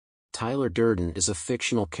Tyler Durden is a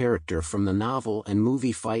fictional character from the novel and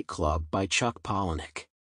movie Fight Club by Chuck Palahniuk.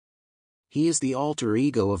 He is the alter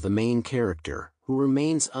ego of the main character, who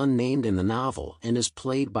remains unnamed in the novel and is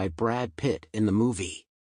played by Brad Pitt in the movie.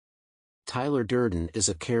 Tyler Durden is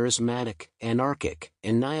a charismatic, anarchic,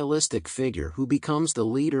 and nihilistic figure who becomes the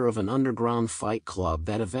leader of an underground fight club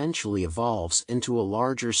that eventually evolves into a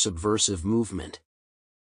larger subversive movement.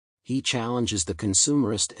 He challenges the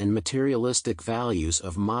consumerist and materialistic values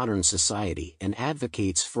of modern society and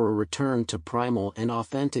advocates for a return to primal and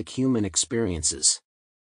authentic human experiences.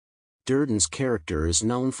 Durden's character is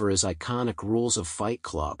known for his iconic rules of Fight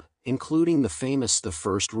Club, including the famous "The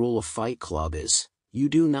first rule of Fight Club is, you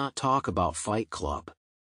do not talk about Fight Club."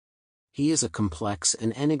 He is a complex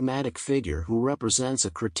and enigmatic figure who represents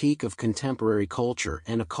a critique of contemporary culture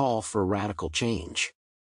and a call for radical change.